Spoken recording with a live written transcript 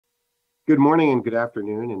Good morning and good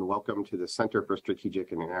afternoon, and welcome to the Center for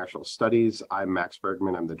Strategic and International Studies. I'm Max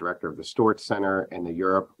Bergmann. I'm the director of the Stewart Center and the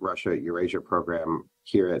Eurasia Program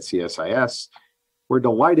here at CSIS. We're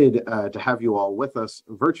delighted to have you all with us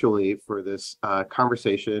virtually for this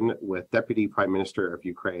conversation with Deputy Prime Minister of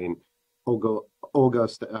Ukraine, Olga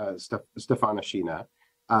Stefanishyna.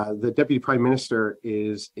 The Deputy Prime Minister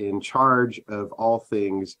is in charge of all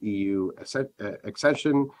things EU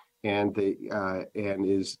accession and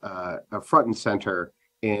is front and center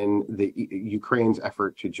in Ukraine's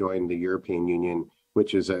effort to join the European Union,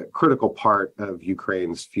 which is a critical part of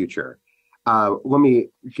Ukraine's future. Let me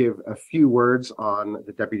give a few words on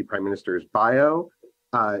the Deputy Prime Minister's bio.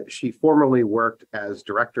 She formerly worked as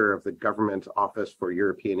director of the Government Office for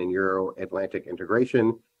European and Euro-Atlantic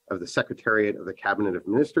Integration of the Secretariat of the Cabinet of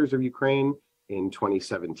Ministers of Ukraine in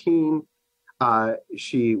 2017.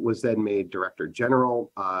 She was then made Director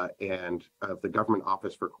General and of the Government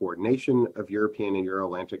Office for Coordination of European and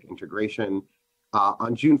Euro-Atlantic Integration.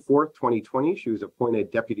 On June 4th, 2020, she was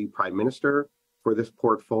appointed Deputy Prime Minister for this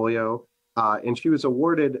portfolio, and she was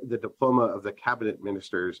awarded the Diploma of the Cabinet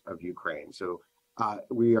Ministers of Ukraine. So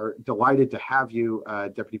we are delighted to have you,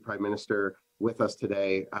 Deputy Prime Minister, with us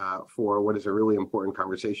today for what is a really important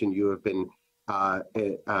conversation. You have been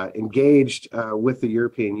engaged with the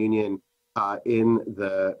European Union in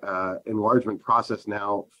the enlargement process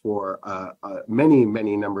now for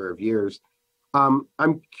many number of years.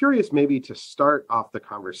 I'm curious, maybe to start off the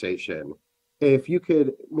conversation, if you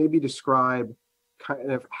could maybe describe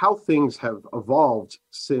kind of how things have evolved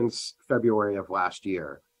since February of last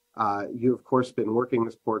year. You, of course, been working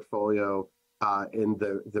this portfolio in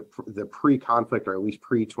the pre-conflict, or at least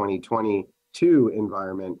pre-2022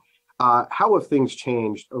 environment. How have things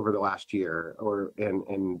changed over the last year,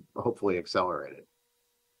 and hopefully accelerated?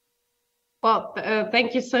 Well,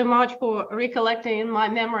 thank you so much for recollecting in my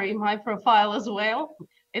memory my profile as well.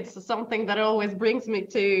 It's something that always brings me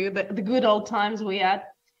to the good old times we had.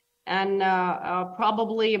 And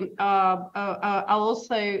probably I'll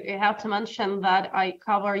also have to mention that I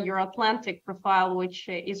cover Euro-Atlantic profile, which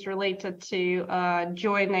is related to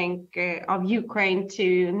joining of Ukraine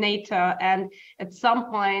to NATO. And at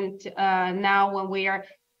some point now, when we are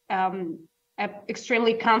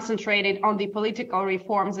extremely concentrated on the political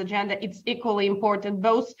reforms agenda, it's equally important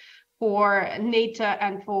both for NATO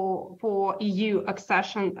and for EU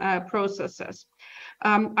accession processes.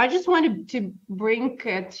 I just wanted to bring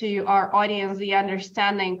to our audience the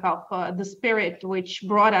understanding of the spirit which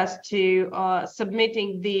brought us to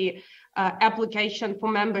submitting the application for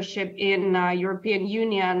membership in European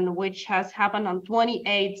Union, which has happened on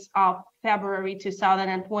 28th of February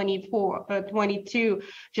 2022,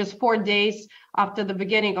 just 4 days after the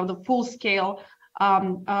beginning of the full-scale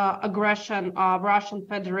aggression of Russian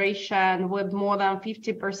Federation, with more than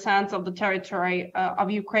 50% of the territory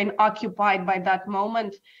of Ukraine occupied by that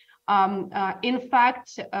moment. In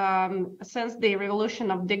fact, since the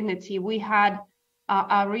Revolution of Dignity, we had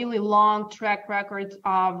a really long track record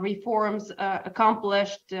of reforms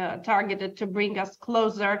accomplished, targeted to bring us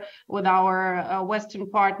closer with our Western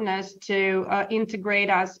partners, to integrate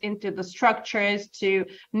us into the structures, to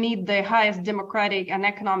meet the highest democratic and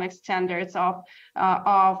economic standards of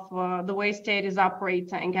the way state is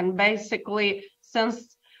operating. And basically,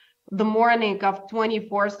 since the morning of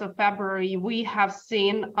 24th of February, we have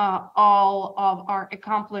seen all of our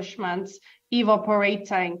accomplishments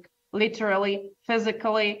evaporating, literally,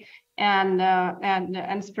 physically,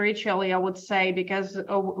 and spiritually, I would say, because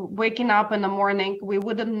waking up in the morning, we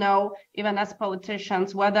wouldn't know, even as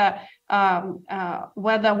politicians, whether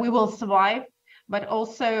we will survive. But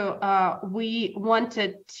also, we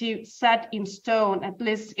wanted to set in stone, at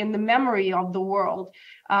least in the memory of the world,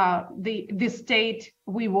 the state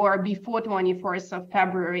we were before 24th of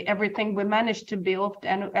February, everything we managed to build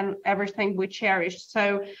and everything we cherished.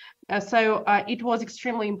 So it was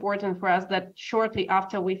extremely important for us that shortly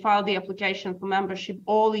after we filed the application for membership,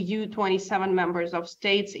 all EU 27 members of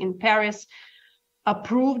states in Paris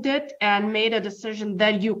approved it and made a decision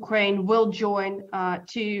that Ukraine will join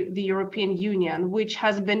to the European Union, which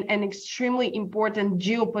has been an extremely important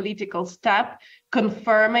geopolitical step,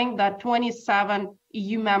 confirming that 27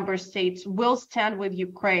 EU member states will stand with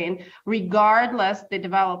Ukraine regardless the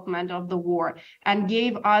development of the war, and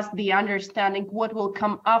gave us the understanding what will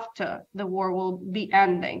come after the war will be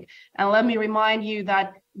ending. And let me remind you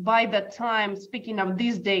that by that time, speaking of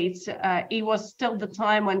these dates, it was still the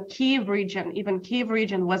time when Kyiv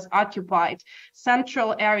region was occupied.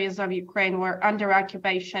 Central areas of Ukraine were under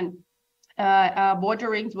occupation.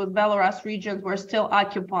 Borderings with Belarus regions were still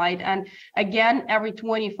occupied. And again, every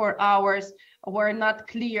 24 hours, were not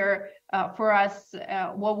clear for us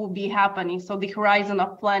what would be happening. So the horizon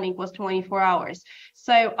of planning was 24 hours.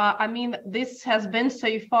 So, I mean, this has been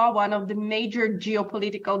so far one of the major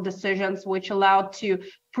geopolitical decisions which allowed to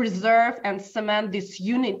preserve and cement this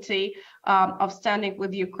unity of standing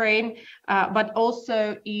with Ukraine, but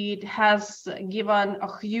also it has given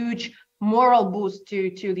a huge moral boost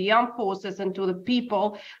to the armed forces and to the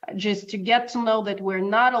people, just to get to know that we're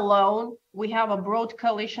not alone. We have a broad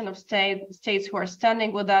coalition of states who are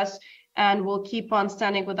standing with us and will keep on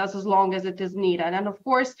standing with us as long as it is needed. And of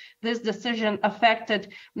course, this decision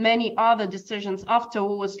affected many other decisions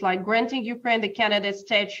afterwards, like granting Ukraine the candidate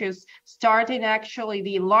status, starting actually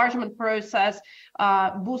the enlargement process,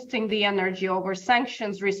 boosting the energy over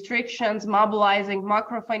sanctions, restrictions, mobilizing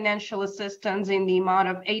macro-financial assistance in the amount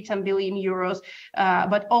of 8 billion euros,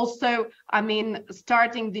 but also, I mean,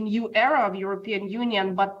 starting the new era of European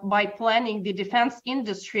Union, but by planning the defense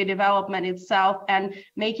industry development itself and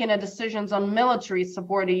making a decisions on military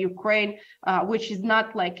support of Ukraine, which is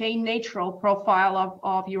not like a natural profile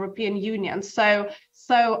of European Union. So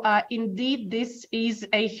indeed, this is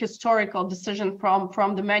a historical decision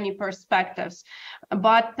from the many perspectives.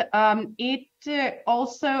 But it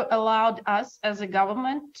also allowed us as a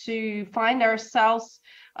government to find ourselves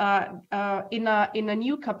in a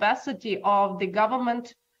new capacity of the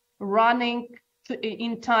government running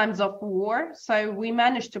in times of war. So we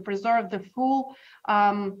managed to preserve the full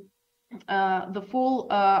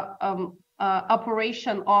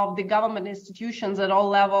operation of the government institutions at all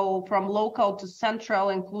levels, from local to central,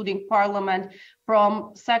 including parliament.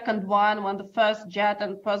 From second one, when the first jet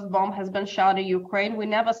and first bomb has been shot at Ukraine, we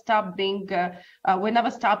never stopped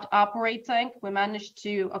operating. We managed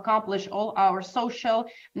to accomplish all our social,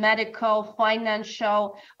 medical,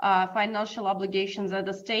 financial obligations at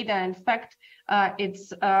the state. And in fact,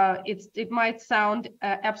 it might sound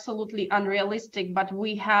absolutely unrealistic, but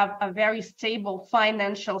we have a very stable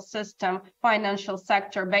financial system, financial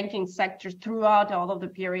sector, banking sector throughout all of the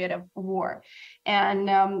period of war. And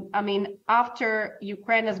I mean, after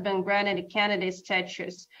Ukraine has been granted a candidate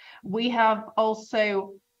status, we have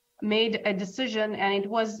also made a decision, and it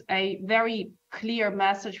was a very clear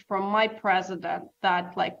message from my president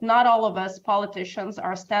that, like, not all of us politicians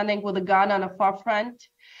are standing with a gun on a forefront.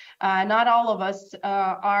 Not all of us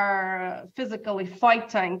are physically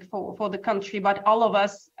fighting for the country, but all of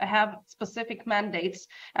us have specific mandates,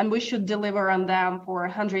 and we should deliver on them for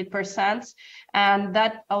 100%. And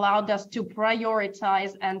that allowed us to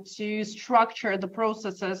prioritize and to structure the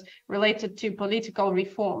processes related to political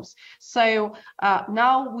reforms. So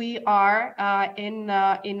now we are in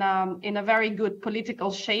a very good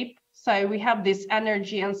political shape. So we have this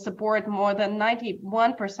energy and support. More than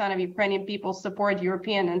 91% of Ukrainian people support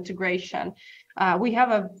European integration. We have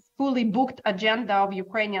a fully booked agenda of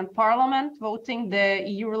Ukrainian parliament voting the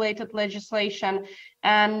EU-related legislation.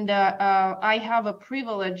 And I have a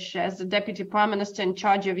privilege as the Deputy Prime Minister in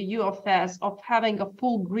charge of EU affairs of having a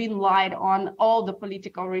full green light on all the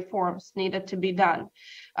political reforms needed to be done,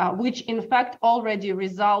 which in fact already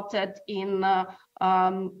resulted in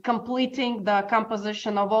completing the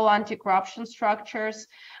composition of all anti-corruption structures,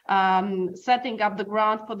 setting up the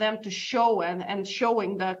ground for them to show and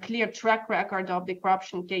showing the clear track record of the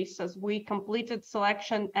corruption cases. We completed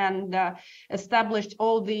selection and established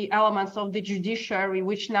all the elements of the judiciary,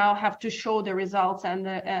 which now have to show the results and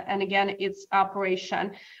again, its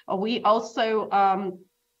operation. We also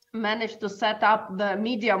managed to set up the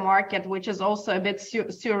media market, which is also a bit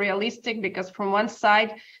surrealistic, because from one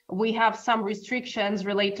side we have some restrictions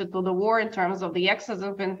related to the war in terms of the access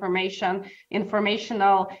of informational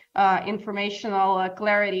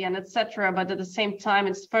clarity and etc. But at the same time,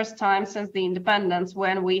 it's the first time since the independence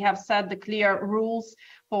when we have set the clear rules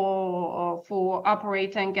for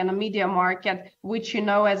operating in a media market, which, you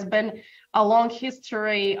know, has been a long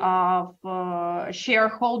history of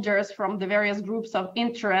shareholders from the various groups of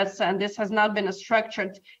interests, and this has not been a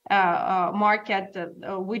structured market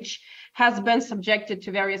which has been subjected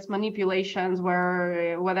to various manipulations,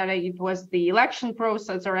 whether it was the election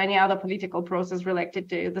process or any other political process related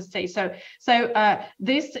to the state. So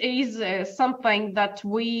this is something that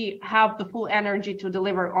we have the full energy to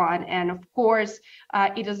deliver on, and of course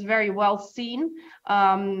it is very well seen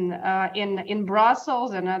in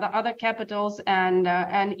Brussels and other capitals, and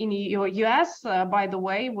in the US, by the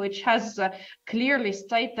way, which has clearly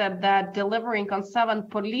stated that delivering on 7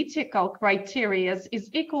 political criteria is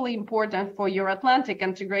equally important for Euro-Atlantic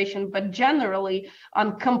integration, but generally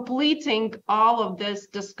on completing all of this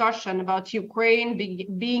discussion about Ukraine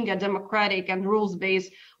being a democratic and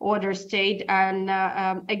rules-based order state, and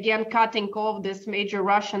again cutting off this major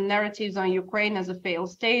Russian narratives on Ukraine as a failed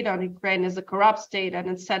state, or Ukraine is a corrupt state, and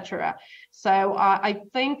etc. So I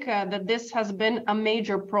think that this has been a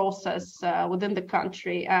major process within the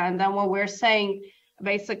country. And then when we're saying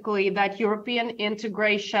basically that European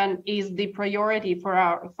integration is the priority for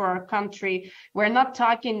our country, we're not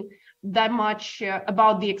talking that much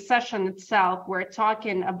about the accession itself. We're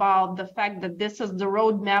talking about the fact that this is the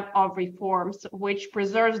roadmap of reforms, which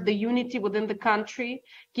preserves the unity within the country,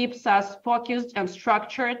 keeps us focused and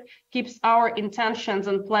structured, keeps our intentions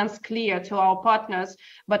and plans clear to our partners,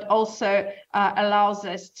 but also allows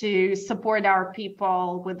us to support our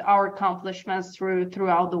people with our accomplishments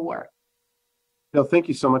throughout the war. No, thank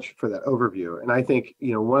you so much for that overview. And I think,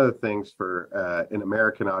 one of the things for an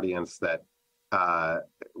American audience that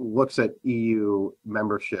looks at EU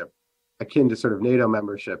membership akin to sort of NATO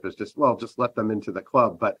membership is just let them into the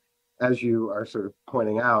club. But as you are sort of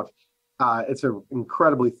pointing out, it's an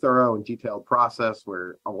incredibly thorough and detailed process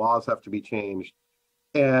where laws have to be changed.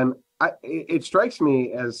 And it strikes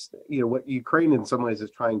me as, what Ukraine in some ways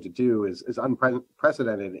is trying to do is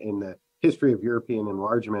unprecedented in the history of European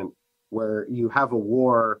enlargement, where you have a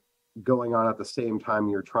war going on at the same time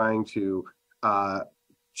you're trying to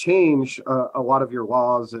change a lot of your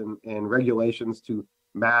laws and regulations to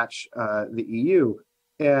match the EU.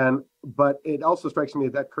 But it also strikes me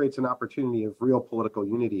that creates an opportunity of real political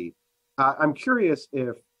unity. I'm curious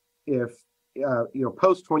if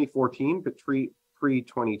post 2014, but pre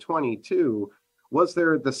 2022, was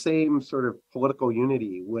there the same sort of political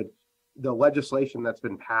unity? Would the legislation that's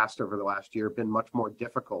been passed over the last year been much more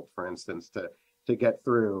difficult, for instance, to get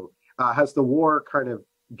through? Has the war kind of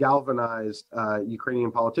galvanized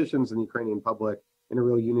Ukrainian politicians and the Ukrainian public in a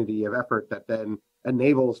real unity of effort that then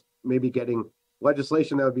enables maybe getting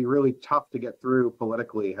legislation that would be really tough to get through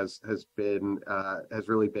politically has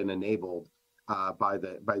really been enabled by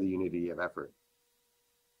the unity of effort?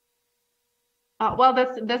 Well,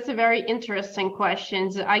 that's a very interesting question.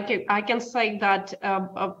 I can say that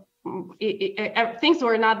things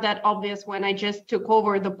were not that obvious when I just took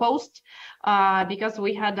over the post, because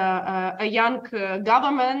we had a young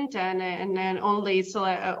government and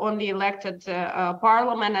only elected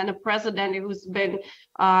parliament and a president who's been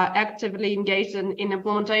actively engaged in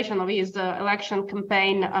implementation of his election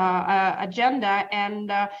campaign agenda,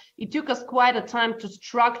 and it took us quite a time to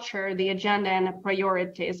structure the agenda and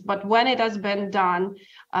priorities. But when it has been done,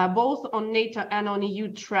 both on NATO and on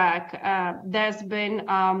EU track, there's been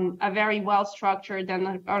a very well structured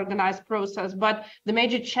and organized process. But the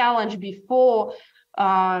major challenge before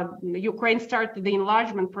Ukraine started the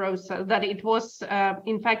enlargement process, that it was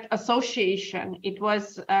in fact association, it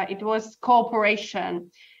was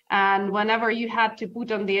cooperation. And whenever you had to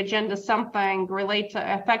put on the agenda something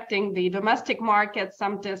affecting the domestic market,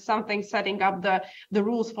 something setting up the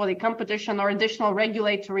rules for the competition or additional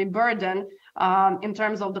regulatory burden in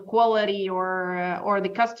terms of the quality or the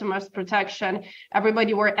customer's protection,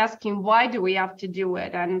 everybody were asking, why do we have to do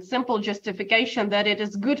it? And simple justification that it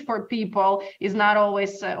is good for people is not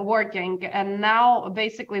always working. And now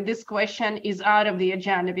basically this question is out of the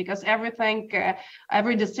agenda, because every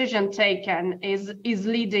decision taken is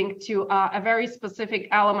leading to a very specific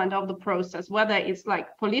element of the process, whether it's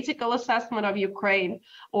like political assessment of Ukraine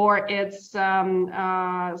or its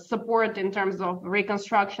support in terms of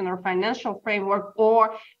reconstruction or financial framework,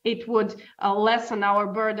 or it would lessen our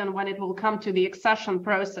burden when it will come to the accession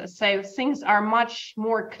process. So things are much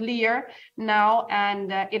more clear now,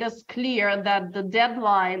 and it is clear that the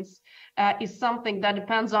deadlines is something that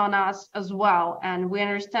depends on us as well. And we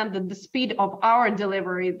understand that the speed of our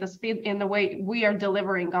delivery, the speed in the way we are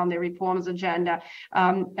delivering on the reforms agenda,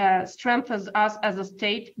 strengthens us as a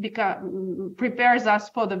state, because prepares us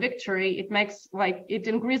for the victory. It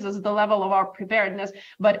increases the level of our preparedness,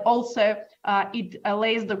 but also it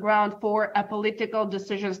lays the ground for political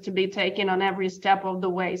decisions to be taken on every step of the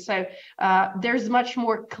way. So there's much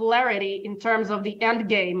more clarity in terms of the end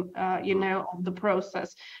game, of the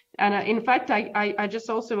process. And in fact, I just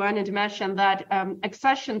also wanted to mention that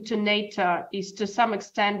accession to NATO is to some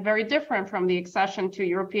extent very different from the accession to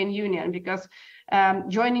European Union, because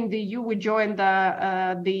joining the EU, we joined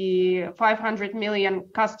the 500 million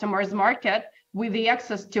customers market with the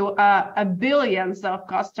access to billions of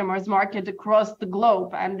customers market across the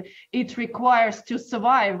globe. And it requires to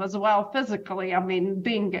survive as well physically,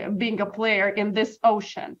 being a player in this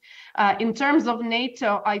ocean. In terms of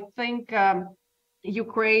NATO, I think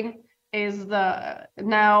Ukraine is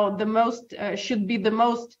should be the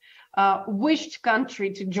most wished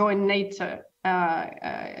country to join NATO.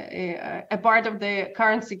 A part of the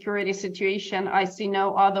current security situation, I see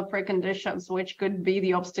no other preconditions which could be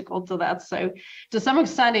the obstacle to that. So to some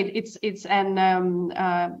extent, it's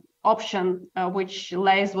an option which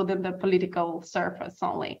lays within the political surface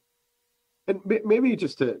only. And maybe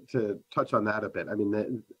just to touch on that a bit, I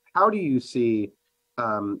mean, how do you see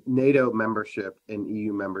NATO membership and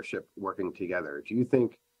EU membership working together? Do you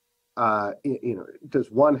think, does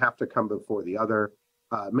one have to come before the other?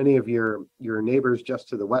 Many of your neighbors just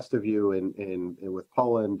to the west of you, in with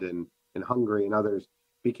Poland and Hungary and others,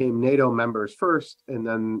 became NATO members first, and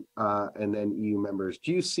then EU members.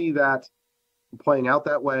 Do you see that playing out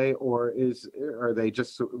that way, or are they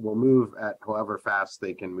just will move at however fast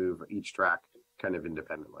they can move each track kind of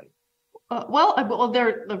independently? Well,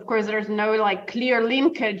 there, of course, there's no like clear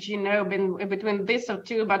linkage, between these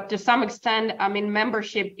two, but to some extent, I mean,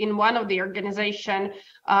 membership in one of the organization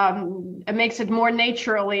makes it more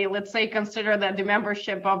naturally, let's say, consider that the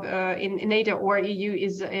membership of in NATO or EU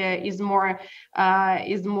is more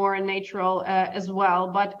natural as well.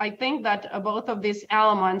 But I think that both of these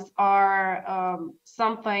elements are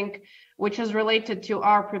something which is related to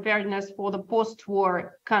our preparedness for the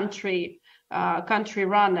post-war country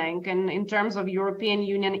running. And in terms of European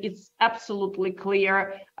Union, it's absolutely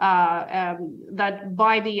clear that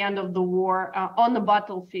by the end of the war, on the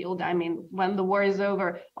battlefield, I mean, when the war is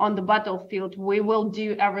over, on the battlefield, we will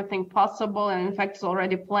do everything possible, and in fact, it's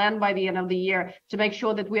already planned by the end of the year, to make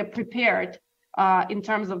sure that we are prepared in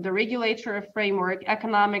terms of the regulatory framework,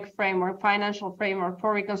 economic framework, financial framework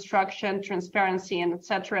for reconstruction, transparency, and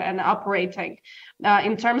etc., and operating.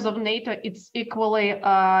 In terms of NATO, it's equally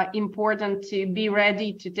important to be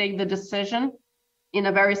ready to take the decision in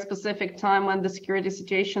a very specific time when the security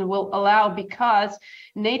situation will allow, because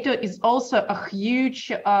NATO is also a huge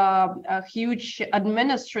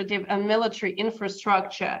administrative and military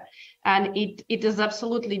infrastructure. And it is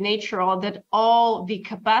absolutely natural that all the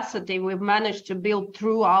capacity we've managed to build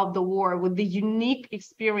throughout the war, with the unique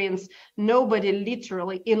experience nobody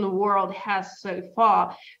literally in the world has so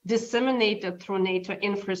far, disseminated through NATO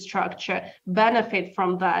infrastructure, benefit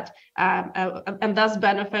from that, and thus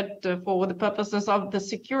benefit for the purposes of the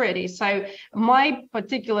security. So my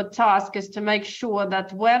particular task is to make sure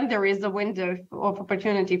that when there is a window of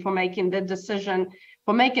opportunity for making the decision,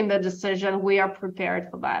 we are prepared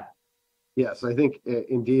for that. Yes, I think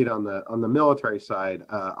indeed on the military side,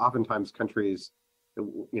 oftentimes countries,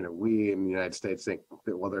 we in the United States think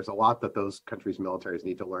that, well, there's a lot that those countries' militaries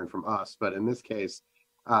need to learn from us. But in this case,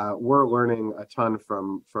 we're learning a ton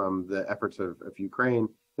from the efforts of Ukraine.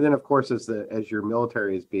 And then, of course, as your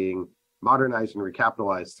military is being modernized and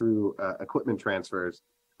recapitalized through equipment transfers,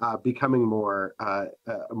 becoming more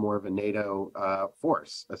of a NATO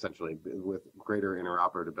force, essentially, with greater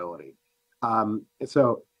interoperability.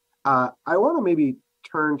 I want to maybe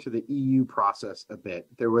turn to the EU process a bit.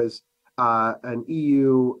 There was an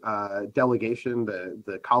EU delegation,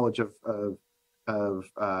 the College of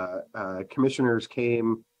Commissioners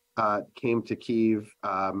came to Kyiv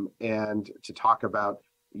and to talk about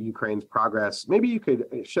Ukraine's progress. Maybe you could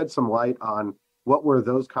shed some light on what were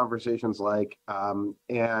those conversations like,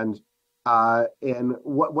 and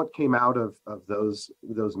what came out of those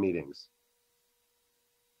meetings.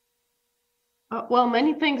 Well,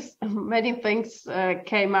 many things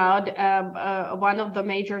came out. One of the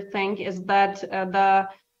major things is that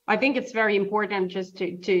I think it's very important just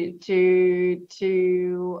to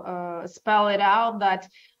spell it out that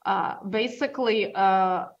basically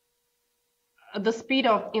the speed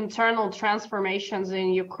of internal transformations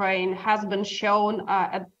in Ukraine has been shown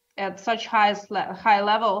at such high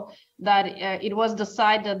level that it was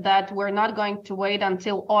decided that we're not going to wait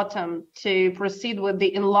until autumn to proceed with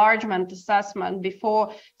the enlargement assessment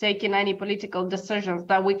before taking any political decisions,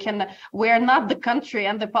 that we're not the country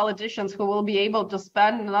and the politicians who will be able to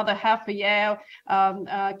spend another half a year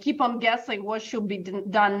keep on guessing what should be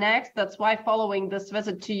done next. That's why, following this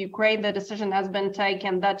visit to Ukraine, the decision has been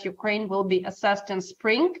taken that Ukraine will be assessed in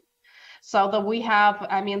spring, so that we have,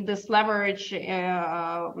 this leverage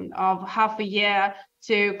of half a year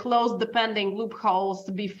to close the pending loopholes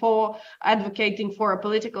before advocating for a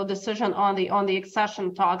political decision on the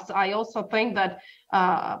accession talks. I also think that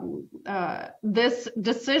this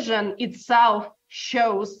decision itself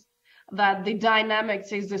shows that the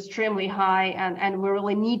dynamics is extremely high, and we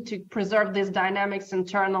really need to preserve these dynamics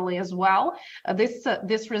internally as well.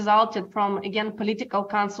 This resulted from, again, political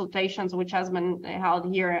consultations, which has been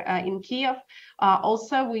held here in Kyiv.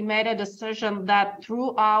 Also, we made a decision that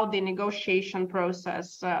throughout the negotiation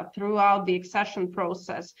process, throughout the accession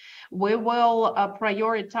process, we will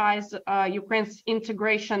prioritize Ukraine's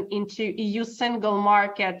integration into EU single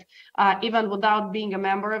market, even without being a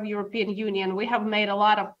member of European Union. We have made a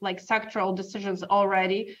lot of sectoral decisions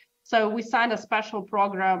already So we signed a special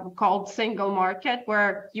program called Single Market,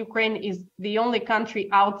 where Ukraine is the only country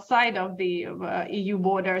outside of the EU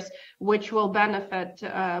borders which will benefit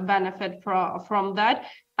from that.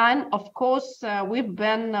 And of course, we've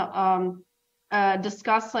been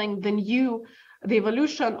discussing the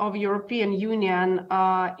evolution of European Union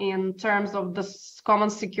in terms of the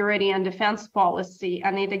common security and defense policy,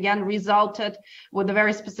 and it again resulted with the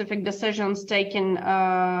very specific decisions taken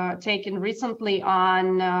recently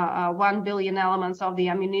on 1 billion elements of the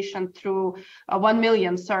ammunition through 1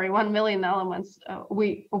 million elements.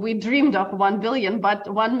 We dreamed of 1 billion,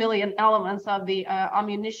 but 1 million elements of the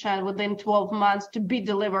ammunition within 12 months to be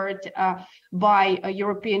delivered by a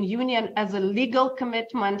European Union as a legal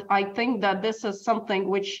commitment. I think that this is something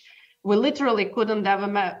which we literally couldn't have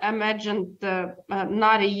imagined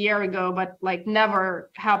not a year ago, but like never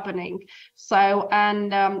happening. So, and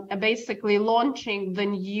basically launching the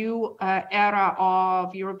new era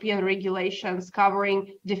of European regulations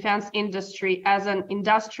covering defense industry as an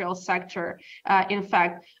industrial sector. In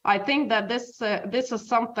fact, I think that this is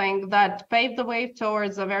something that paved the way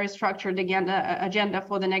towards a very structured agenda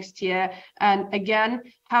for the next year. And again,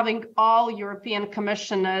 having all European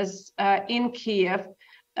commissioners in Kiev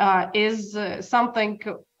is something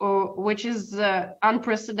which is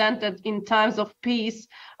unprecedented in times of peace.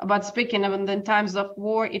 But speaking of in times of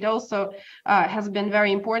war, it also has been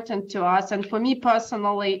very important to us. And for me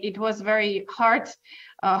personally, it was very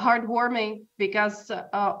heartwarming, because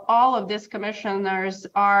all of these commissioners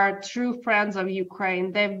are true friends of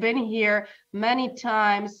Ukraine. They've been here many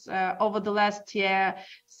times over the last year.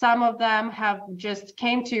 Some of them have just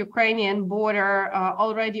came to Ukrainian border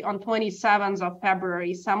already on 27th of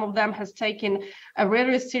February. Some of them has taken a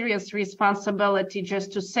really serious responsibility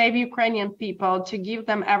just to save Ukrainian people, to give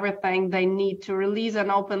them everything they need to release and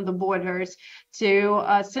open the borders, to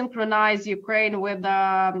synchronize Ukraine with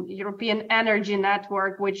the European energy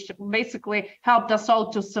network, which basically helped us all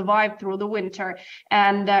to survive through the winter.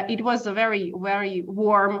 And it was a very, very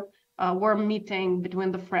warm meeting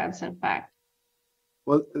between the friends, in fact.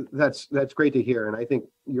 Well, that's great to hear. And I think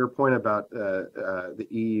your point about the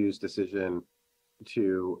EU's decision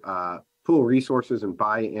to pool resources and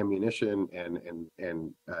buy ammunition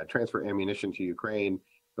and transfer ammunition to Ukraine,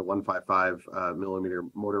 the 155 millimeter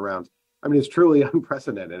mortar rounds, I mean, it's truly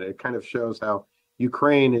unprecedented. It kind of shows how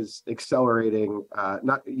Ukraine is accelerating.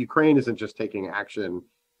 Ukraine isn't just taking action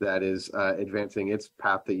that is advancing its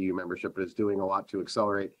path to EU membership, but is doing a lot to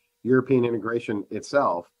accelerate European integration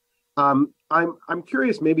itself. I'm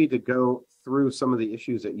curious maybe to go through some of the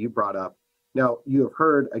issues that you brought up. Now, you have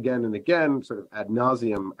heard again and again, sort of ad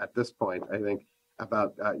nauseum at this point, I think,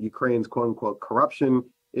 about Ukraine's quote unquote corruption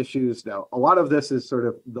issues. Now, a lot of this is sort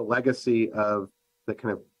of the legacy of the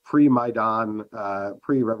kind of pre-Maidan,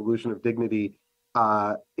 pre-revolution of dignity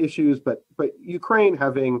issues, but Ukraine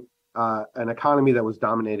having an economy that was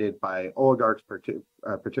dominated by oligarchs,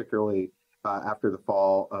 particularly after the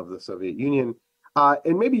fall of the Soviet Union.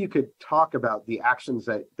 And maybe you could talk about the actions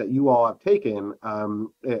that you all have taken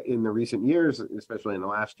in the recent years, especially in the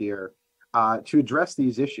last year, to address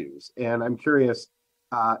these issues. And I'm curious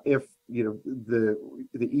if the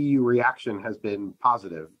EU reaction has been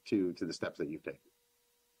positive to the steps that you've taken.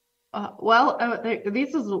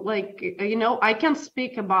 This is like, I can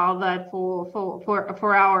speak about that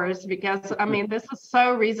for hours, because I mean, this is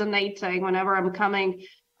so resonating whenever I'm coming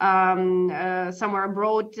somewhere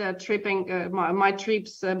abroad, my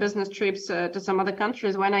trips, business trips to some other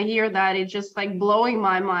countries. When I hear that, it's just like blowing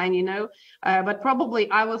my mind, but probably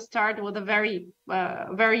I will start with a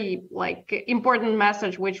very like important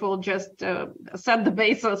message, which will just set the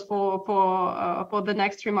basis for the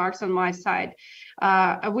next remarks on my side.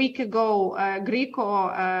 A week ago,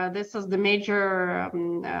 GRECO, this is the major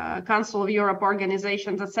Council of Europe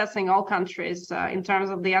organizations assessing all countries in terms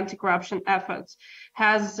of the anti-corruption efforts,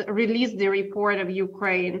 has released the report of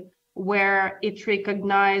Ukraine, where it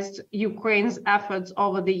recognized Ukraine's efforts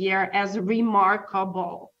over the year as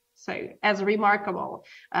remarkable. So, as remarkable,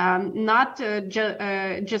 not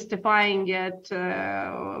justifying it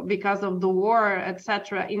because of the war,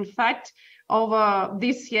 etc. In fact, over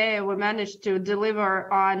this year, we managed to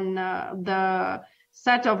deliver on the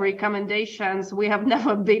set of recommendations we have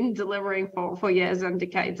never been delivering for years and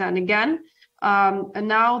decades. And again, and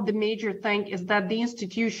now the major thing is that the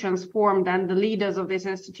institutions formed and the leaders of these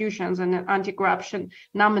institutions and anti-corruption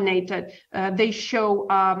nominated, they show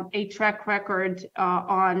a track record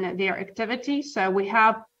on their activity. So we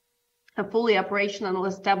have a fully operational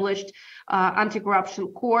established anti-corruption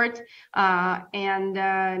court and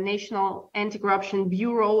National Anti-Corruption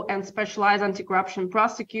Bureau and specialized anti-corruption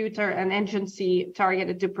prosecutor, an agency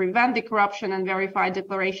targeted to prevent the corruption and verify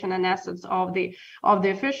declaration and assets of the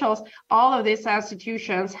officials. All of these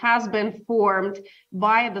institutions has been formed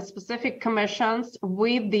by the specific commissions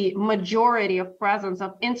with the majority of presence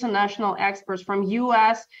of international experts from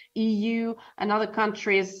US, EU, and other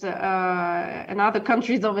countries of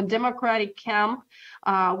a democratic camp,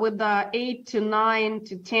 with the 8 to 9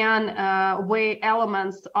 to 10 way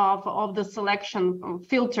elements of the selection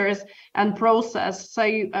filters and process. So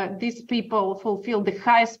these people fulfill the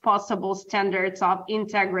highest possible standards of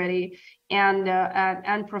integrity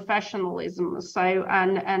and professionalism. So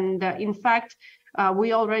and in fact,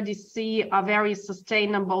 we already see a very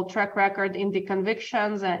sustainable track record in the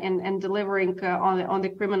convictions and delivering on the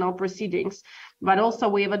criminal proceedings. But also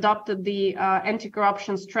we have adopted the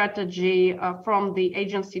anti-corruption strategy from the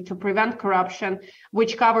Agency to Prevent Corruption,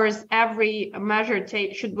 which covers every measure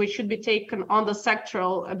which should be taken on the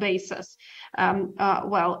sectoral basis.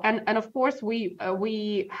 Well, and of course we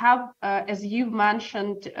have, as you've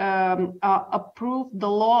mentioned, approved the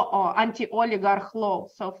law or anti-oligarch law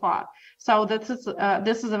so far. So this is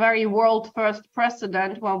a very world first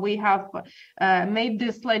precedent when we have made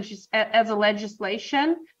this as a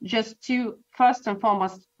legislation just to first and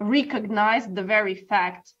foremost recognize the very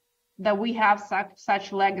fact that we have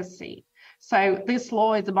such legacy. So this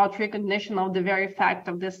law is about recognition of the very fact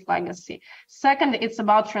of this legacy. Second, it's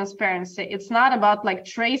about transparency. It's not about like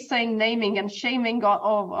tracing, naming and shaming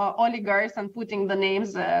of oligarchs and putting the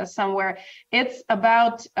names somewhere. It's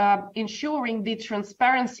about ensuring the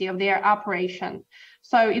transparency of their operation.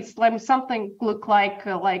 So it's like something look like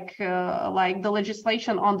the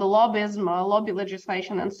legislation on the lobbyism, lobby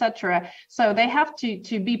legislation, etc. So they have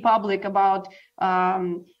to be public about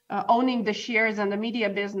owning the shares in the media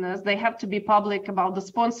business. They have to be public about the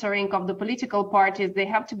sponsoring of the political parties. They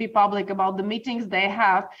have to be public about the meetings they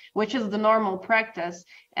have, which is the normal practice.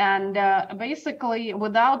 And basically,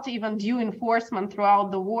 without even due enforcement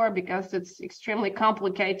throughout the war, because it's extremely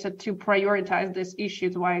complicated to prioritize these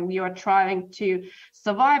issues while we are trying to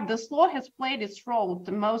survive, this law has played its role.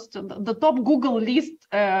 The top Google list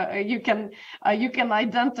you can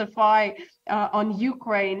identify on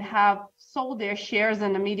Ukraine have sold their shares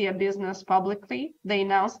in the media business publicly. They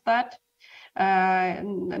announced that.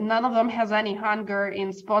 None of them has any hunger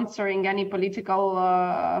in sponsoring any political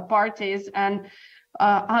parties, and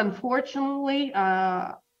unfortunately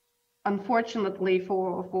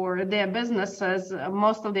for their businesses,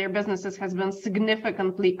 most of their businesses has been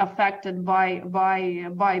significantly affected by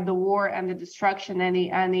the war and the destruction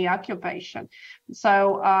and the occupation.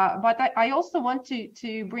 So, but I also want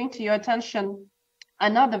to bring to your attention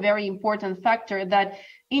another very important factor, that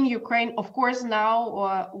in Ukraine, of course,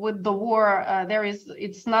 now with the war,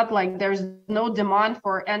 it's not like there's no demand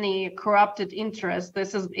for any corrupted interest.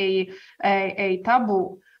 This is a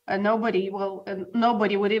taboo. Nobody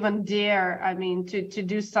would even dare, I mean, to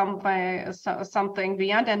do something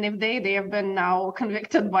beyond. And if they have been now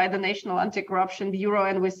convicted by the National Anti-Corruption Bureau,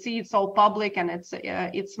 and we see it's all public and it's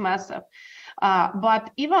massive.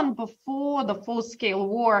 But even before the full-scale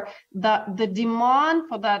war, the demand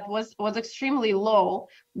for that was extremely low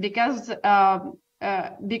because of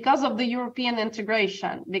the European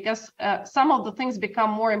integration, because some of the things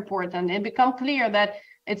become more important. It become clear that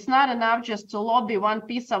it's not enough just to lobby one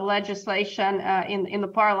piece of legislation in the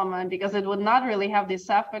parliament, because it would not really have this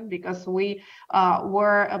effect, because we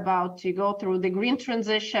were about to go through the green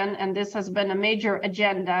transition, and this has been a major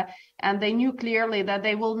agenda. And they knew clearly that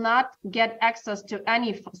they will not get access to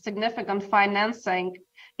any significant financing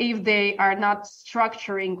if they are not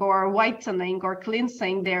structuring or whitening or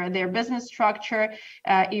cleansing their business structure,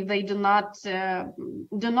 if they do not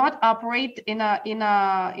operate in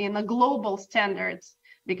a global standards.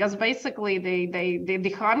 Because basically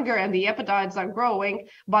the hunger and the appetites are growing,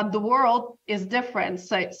 but the world is different.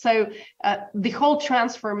 So the whole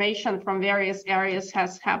transformation from various areas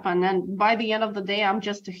has happened. And by the end of the day, I'm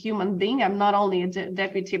just a human being. I'm not only a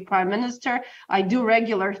deputy prime minister. I do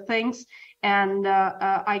regular things. And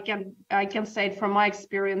I can say it from my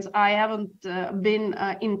experience, I haven't been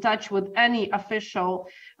in touch with any official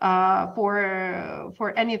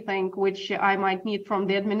for anything which I might need from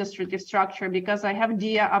the administrative structure, because I have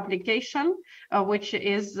DIA application, which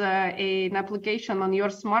is an application on your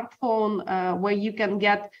smartphone where you can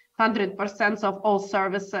get 100% of all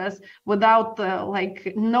services without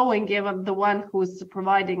knowing even the one who's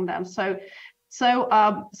providing them. So So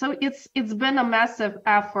it's been a massive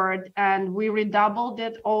effort, and we redoubled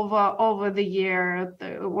it over the year.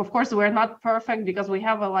 Of course, we're not perfect because we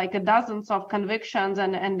have like dozens of convictions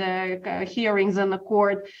and hearings in the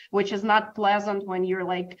court, which is not pleasant when you're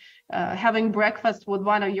like having breakfast with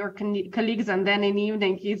one of your colleagues, and then in the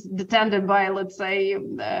evening he's detained by, let's say,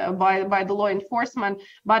 by the law enforcement.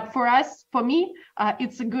 But for me,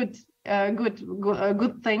 it's a good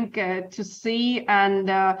thing to see. And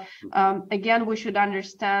again, we should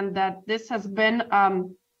understand that this has been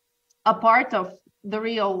a part of the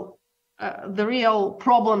real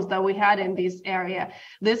problems that we had in this area.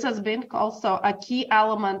 This has been also a key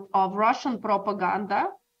element of Russian propaganda,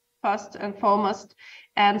 first and foremost.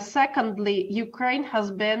 And secondly, Ukraine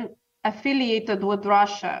has been affiliated with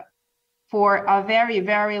Russia for a very,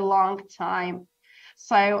 very long time.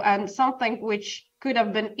 So, and something which could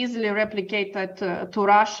have been easily replicated to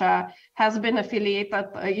Russia has been affiliated,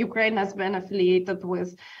 Ukraine has been affiliated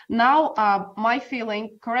with. Now, my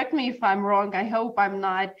feeling, correct me if I'm wrong, I hope I'm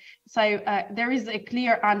not, so there is a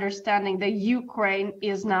clear understanding that Ukraine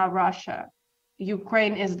is now Russia.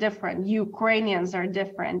 Ukraine is different. Ukrainians are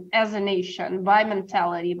different as a nation, by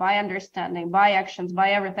mentality, by understanding, by actions,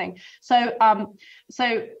 by everything. So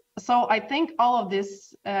I think all of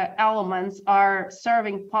these elements are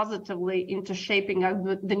serving positively into shaping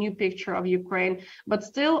the new picture of Ukraine, but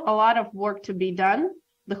still a lot of work to be done.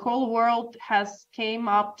 The whole world has came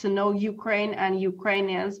up to know Ukraine and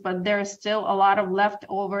Ukrainians, but there is still a lot of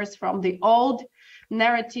leftovers from the old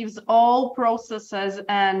narratives, all processes,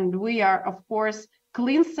 and we are, of course,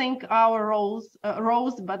 cleansing our roles,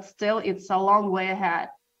 but still it's a long way ahead.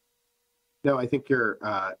 No, I think you're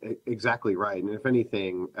exactly right. And if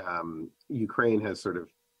anything, Ukraine has sort of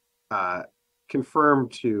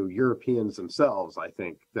confirmed to Europeans themselves, I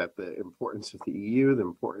think, that the importance of the EU, the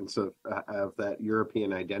importance of that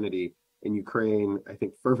European identity, in Ukraine, I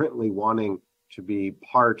think, fervently wanting to be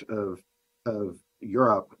part of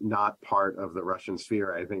Europe, not part of the Russian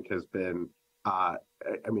sphere, I think has been, I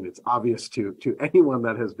mean, it's obvious to anyone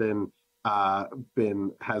that has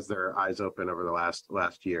has their eyes open over the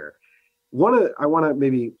last year. I want to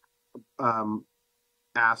maybe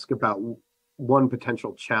ask about one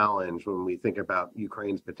potential challenge when we think about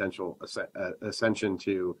Ukraine's potential ascension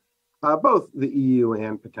to both the EU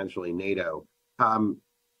and potentially NATO.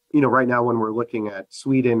 Right now, when we're looking at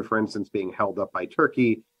Sweden, for instance, being held up by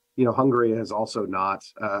Turkey, Hungary has also not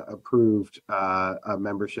approved a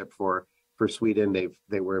membership for Sweden.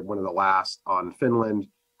 They were one of the last on Finland.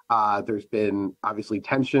 There's been obviously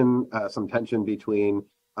some tension between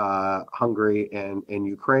Hungary and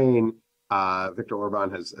Ukraine. Viktor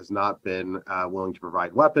Orban has not been willing to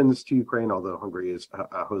provide weapons to Ukraine, although Hungary is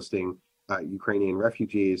hosting Ukrainian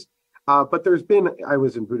refugees. But there's been, I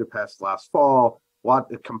was in Budapest last fall, a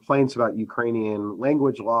lot of complaints about Ukrainian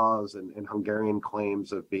language laws and Hungarian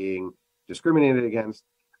claims of being discriminated against.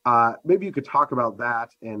 Maybe you could talk about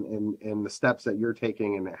that and the steps that you're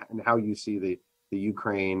taking and how you see the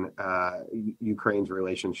Ukraine's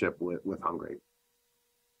relationship with Hungary.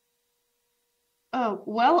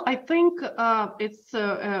 Well, I think it's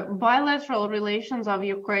bilateral relations of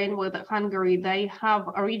Ukraine with Hungary. They have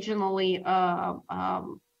originally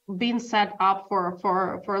been set up for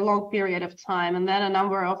a long period of time, and then a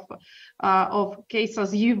number of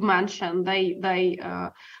cases you've mentioned, they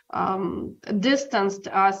distanced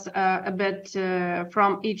us a bit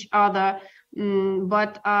from each other.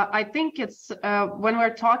 But I think it's when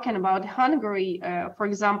we're talking about Hungary, for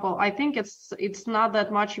example, I think it's not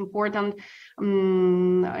that much important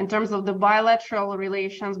in terms of the bilateral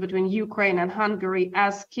relations between Ukraine and Hungary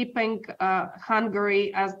as keeping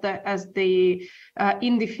Hungary as the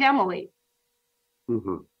in the family.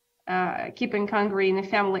 Mm-hmm. Keeping Hungary in the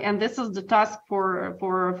family, and this is the task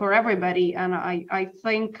for everybody. And I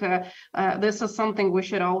think this is something we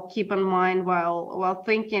should all keep in mind while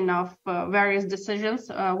thinking of various decisions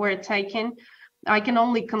we're taking. I can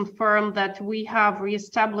only confirm that we have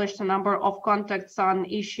reestablished a number of contacts on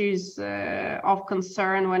issues of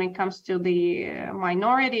concern when it comes to the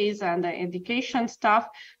minorities and the education stuff.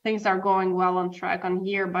 Things are going well on track on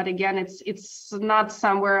here, but again, it's not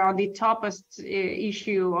somewhere on the toppest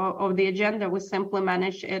issue of the agenda. We simply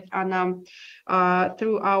manage it on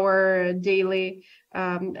through our daily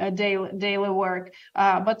work,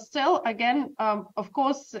 but still, again, of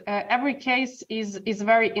course, every case is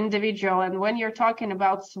very individual. And when you're talking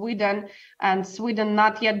about Sweden and Sweden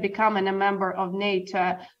not yet becoming a member of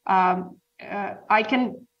NATO, I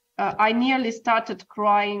nearly started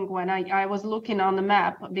crying when I was looking on the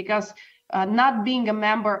map, because not being a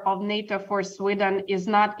member of NATO for Sweden is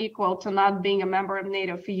not equal to not being a member of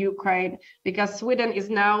NATO for Ukraine, because Sweden is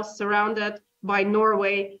now surrounded by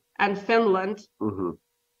Norway and Finland.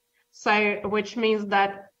 So, which means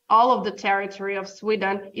that all of the territory of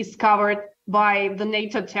Sweden is covered by the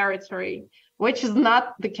NATO territory, which is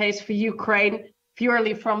not the case for Ukraine,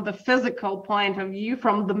 purely from the physical point of view,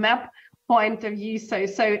 from the map point of view. So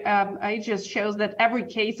it just shows that every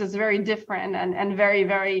case is very different and very,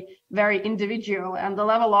 very, very individual, and the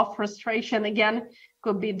level of frustration again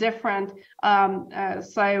could be different.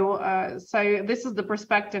 So this is the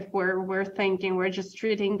perspective where we're thinking. We're just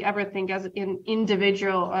treating everything as an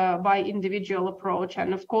individual by individual approach.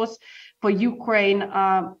 And of course, for Ukraine,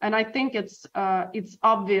 and I think it's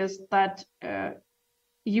obvious that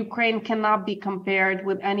Ukraine cannot be compared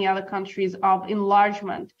with any other countries of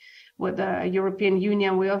enlargement. With the European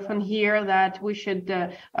Union, we often hear that we should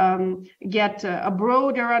get a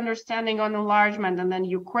broader understanding on enlargement, and then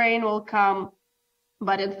Ukraine will come.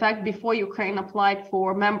 But in fact, before Ukraine applied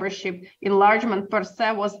for membership, enlargement per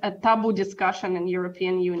se was a taboo discussion in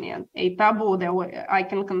European Union. A taboo that I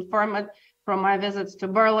can confirm it from my visits to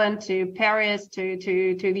Berlin, to Paris, to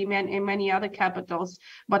many other capitals.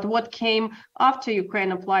 But what came after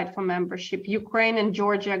Ukraine applied for membership? Ukraine and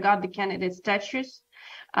Georgia got the candidate status.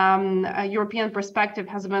 A European perspective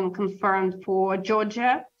has been confirmed for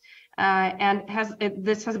Georgia. And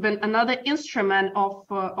this has been another instrument of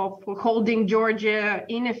holding Georgia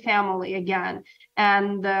in a family again.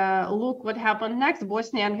 And look what happened next.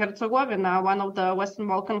 Bosnia and Herzegovina, one of the Western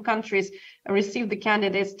Balkan countries, received the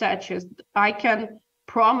candidate status. I can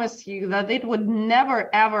promise you that it would never,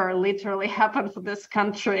 ever literally happen for this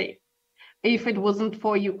country if it wasn't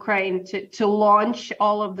for Ukraine to launch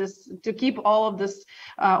all of this, to keep all of this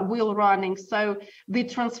wheel running. So the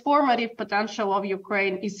transformative potential of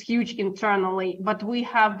Ukraine is huge internally, but we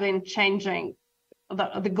have been changing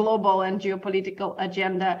the global and geopolitical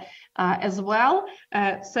agenda as well.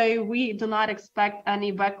 So we do not expect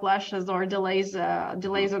any backlashes or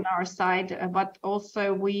delays on our side, but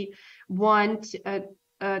also we want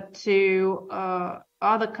to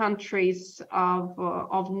other countries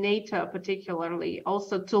of NATO particularly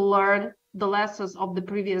also to learn the lessons of the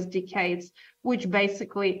previous decades, which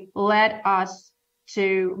basically led us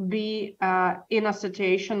to be in a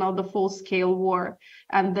situation of the full-scale war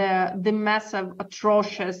and the massive,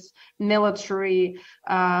 atrocious military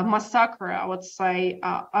massacre, I would say,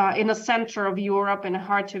 in the center of Europe, in the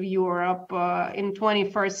heart of Europe, in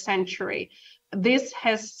 21st century. This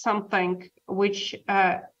has something which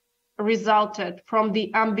resulted from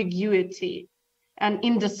the ambiguity and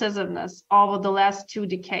indecisiveness over the last 2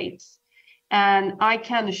 decades. And I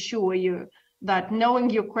can assure you that knowing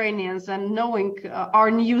Ukrainians and knowing our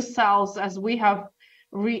new selves as we have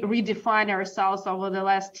redefined ourselves over the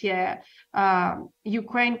last year,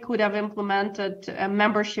 Ukraine could have implemented a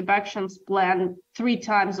membership actions plan 3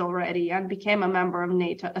 times already and became a member of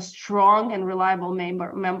NATO, a strong and reliable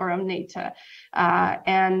member of NATO.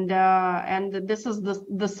 And this is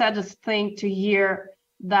the saddest thing to hear,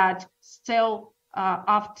 that still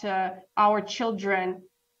after our children,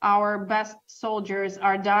 our best soldiers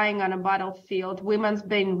are dying on a battlefield, women's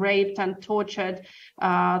being raped and tortured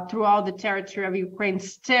throughout the territory of Ukraine,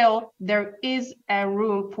 still there is a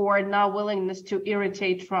room for no willingness to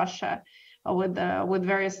irritate Russia with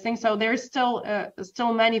various things. So there's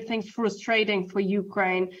still many things frustrating for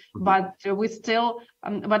Ukraine, but we still,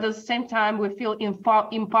 but at the same time, we feel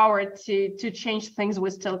empowered to change things we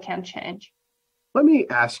still can change. Let me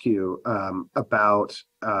ask you about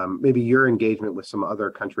maybe your engagement with some other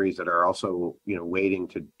countries that are also, waiting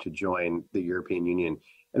to join the European Union.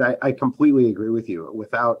 And I completely agree with you.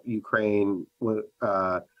 Without Ukraine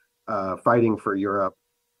fighting for Europe,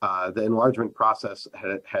 the enlargement process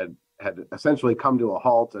had essentially come to a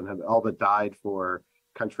halt and had all but died for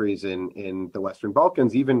countries in the Western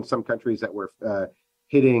Balkans, even some countries that were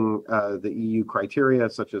hitting the EU criteria,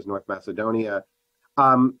 such as North Macedonia.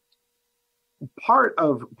 Part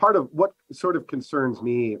of what sort of concerns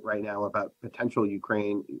me right now about potential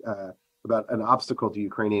Ukraine, about an obstacle to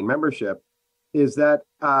Ukrainian membership, is that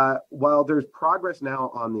while there's progress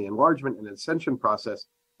now on the enlargement and accession process,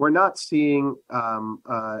 we're not seeing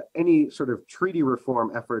any sort of treaty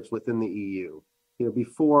reform efforts within the EU.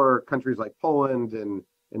 Before countries like Poland and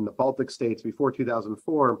in the Baltic states, before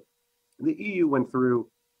 2004, the EU went through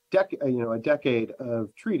a decade of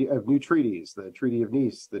new treaties, the Treaty of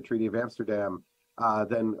Nice, the Treaty of Amsterdam,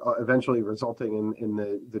 then eventually resulting in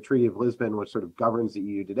the Treaty of Lisbon, which sort of governs the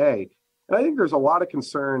EU today. And I think there's a lot of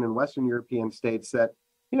concern in Western European states that,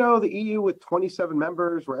 the EU with 27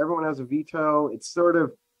 members, where everyone has a veto, it's sort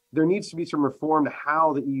of, there needs to be some reform to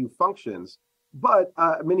how the EU functions. But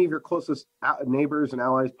many of your closest neighbors and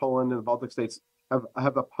allies, Poland and the Baltic states,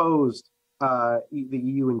 have opposed the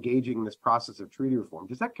EU engaging in this process of treaty reform.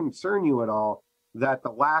 Does that concern you at all, that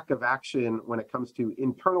the lack of action when it comes to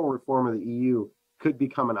internal reform of the EU could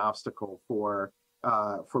become an obstacle for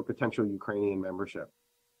potential Ukrainian membership?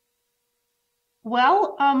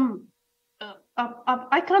 Well,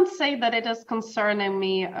 I can't say that it is concerning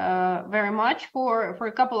me very much for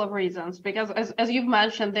a couple of reasons, because as you've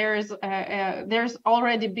mentioned, there's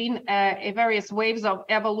already been various waves of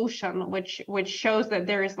evolution, which shows that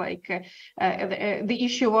there is like the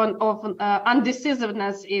issue of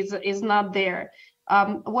undecisiveness is not there.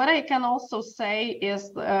 What I can also say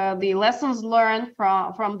is the lessons learned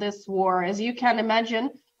from this war. As you can imagine,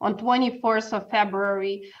 on 24th of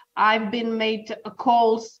February, I've been made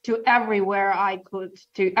calls to everywhere I could,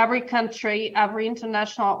 to every country, every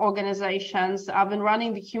international organizations. I've been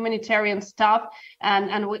running the humanitarian stuff,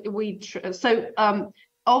 and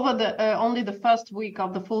over the only the first week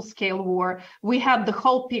of the full-scale war, we had the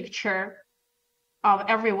whole picture of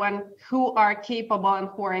everyone who are capable and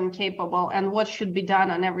who are incapable, and what should be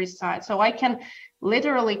done on every side. So I can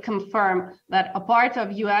literally confirm that a part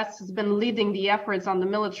of US has been leading the efforts on the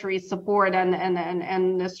military support and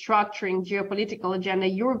the structuring geopolitical agenda.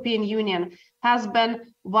 European Union has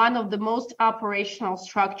been one of the most operational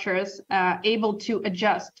structures able to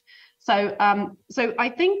adjust. So I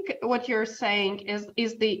think what you're saying is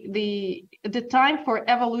the time for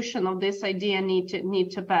evolution of this idea need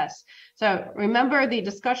to pass. So remember the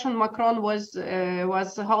discussion Macron was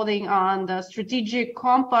holding on the strategic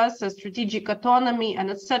compass, the strategic autonomy, and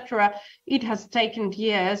etc. It has taken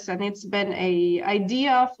years, and it's been a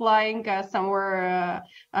idea flying somewhere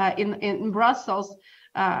in Brussels,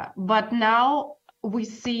 but now we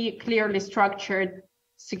see clearly structured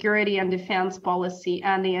security and defense policy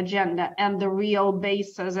and the agenda and the real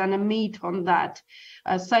basis and a meat on that.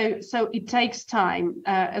 So it takes time,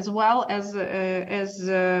 as well as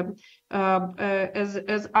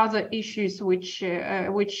other issues which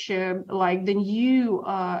like the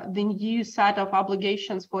new set of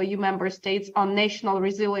obligations for EU member states on national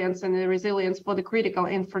resilience and the resilience for the critical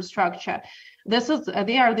infrastructure.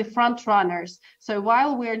 They are the front runners. So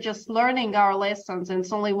while we're just learning our lessons, and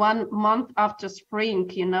it's only 1 month after spring,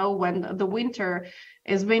 when the winter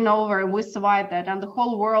is been over, we survived that, and the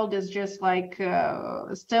whole world is just like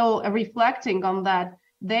still reflecting on that.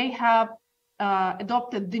 They have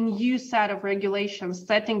adopted the new set of regulations,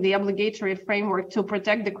 setting the obligatory framework to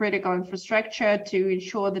protect the critical infrastructure, to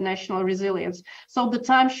ensure the national resilience. So the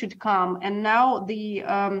time should come, and now the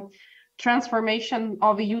transformation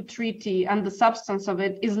of EU treaty and the substance of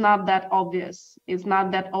it is not that obvious.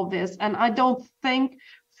 And I don't think,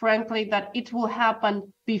 frankly, that it will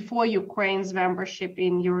happen before Ukraine's membership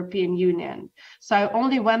in European Union. So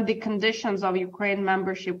only when the conditions of Ukraine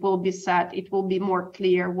membership will be set, it will be more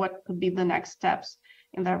clear what could be the next steps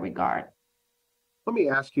in that regard. Let me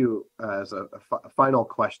ask you as a final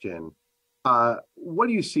question. What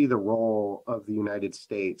do you see the role of the United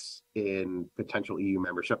States in potential EU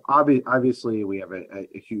membership? Obviously, we have a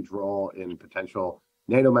huge role in potential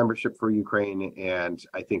NATO membership for Ukraine, and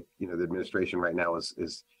I think the administration right now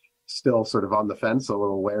is still sort of on the fence, a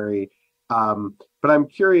little wary. But I'm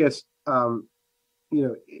curious, do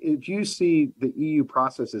you see the EU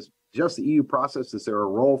process as just the EU process? Is there a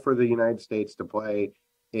role for the United States to play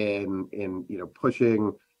in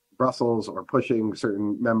pushing Brussels or pushing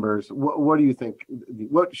certain members? What do you think?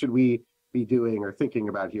 What should we be doing or thinking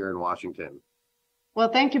about here in Washington? Well,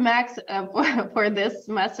 thank you, Max, for this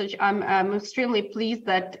message. I'm extremely pleased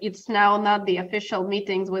that it's now not the official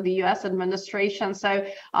meetings with the U.S. administration. So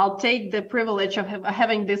I'll take the privilege of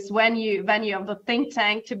having this venue of the think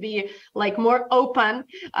tank to be like more open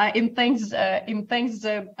in things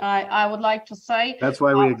I would like to say. That's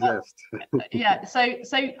why we exist. Yeah. So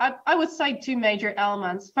I would say two major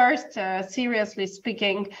elements. First, seriously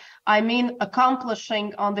speaking, I mean,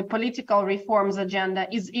 accomplishing on the political reforms agenda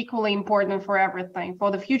is equally important for everything,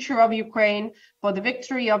 for the future of Ukraine, for the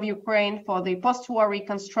victory of Ukraine, for the post-war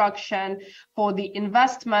reconstruction, for the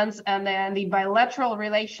investments and then the bilateral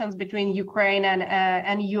relations between Ukraine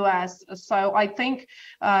and US. So I think,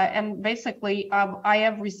 and basically, I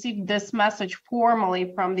have received this message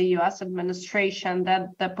formally from the US administration that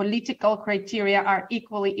the political criteria are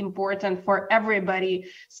equally important for everybody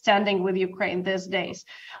standing with Ukraine these days.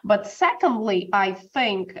 But secondly, I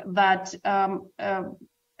think that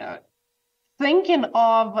thinking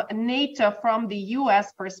of NATO from the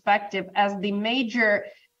US perspective as the major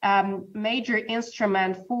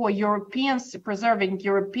instrument for preserving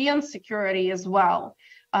European security as well,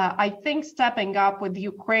 I think stepping up with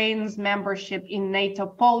Ukraine's membership in NATO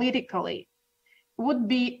politically would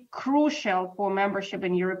be crucial for membership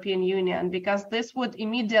in European Union, because this would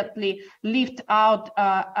immediately lift out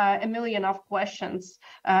a million of questions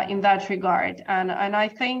in that regard. And I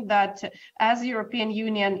think that as European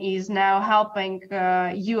Union is now helping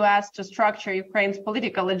US to structure Ukraine's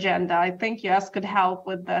political agenda, I think US could help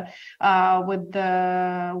with the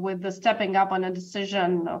stepping up on a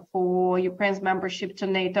decision for Ukraine's membership to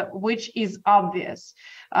NATO, which is obvious.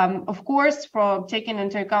 Of course, for taking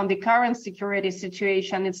into account the current security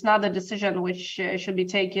situation, it's not a decision which should be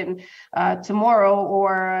taken tomorrow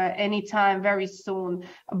or anytime very soon.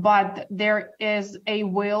 But there is a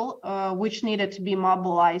will which needed to be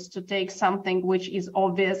mobilized to take something which is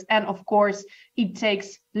obvious. And of course, it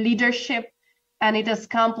takes leadership, and it is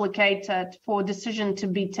complicated for decision to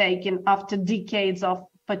be taken after decades of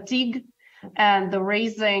fatigue and the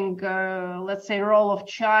raising, let's say, role of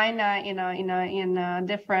China in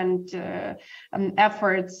different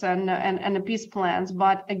efforts and peace plans.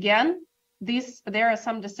 But again, there are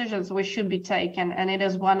some decisions which should be taken, and it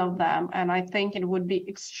is one of them. And I think it would be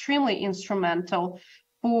extremely instrumental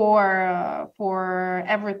for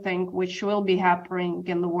everything which will be happening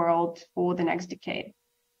in the world for the next decade.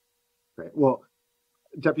 Great. Well,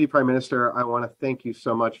 Deputy Prime Minister, I want to thank you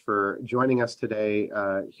so much for joining us today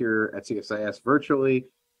here at CSIS virtually,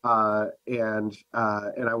 and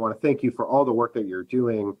I want to thank you for all the work that you're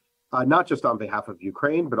doing, not just on behalf of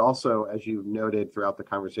Ukraine, but also, as you noted throughout the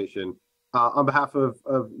conversation, on behalf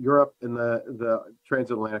of Europe and the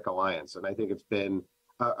Transatlantic Alliance. And I think it's been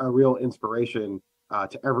a real inspiration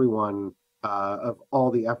to everyone of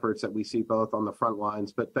all the efforts that we see both on the front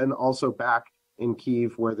lines, but then also back in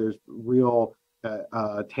Kyiv, where there's real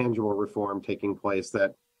tangible reform taking place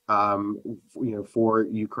that for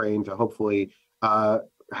Ukraine to hopefully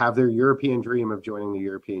have their European dream of joining the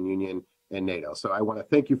European Union and NATO. So I want to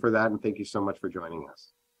thank you for that, and thank you so much for joining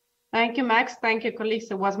us. Thank you, Max. Thank you, colleagues.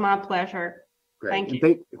 It was my pleasure. Great. Thank you.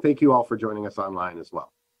 And thank you all for joining us online as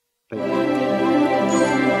well. Thank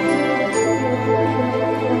you.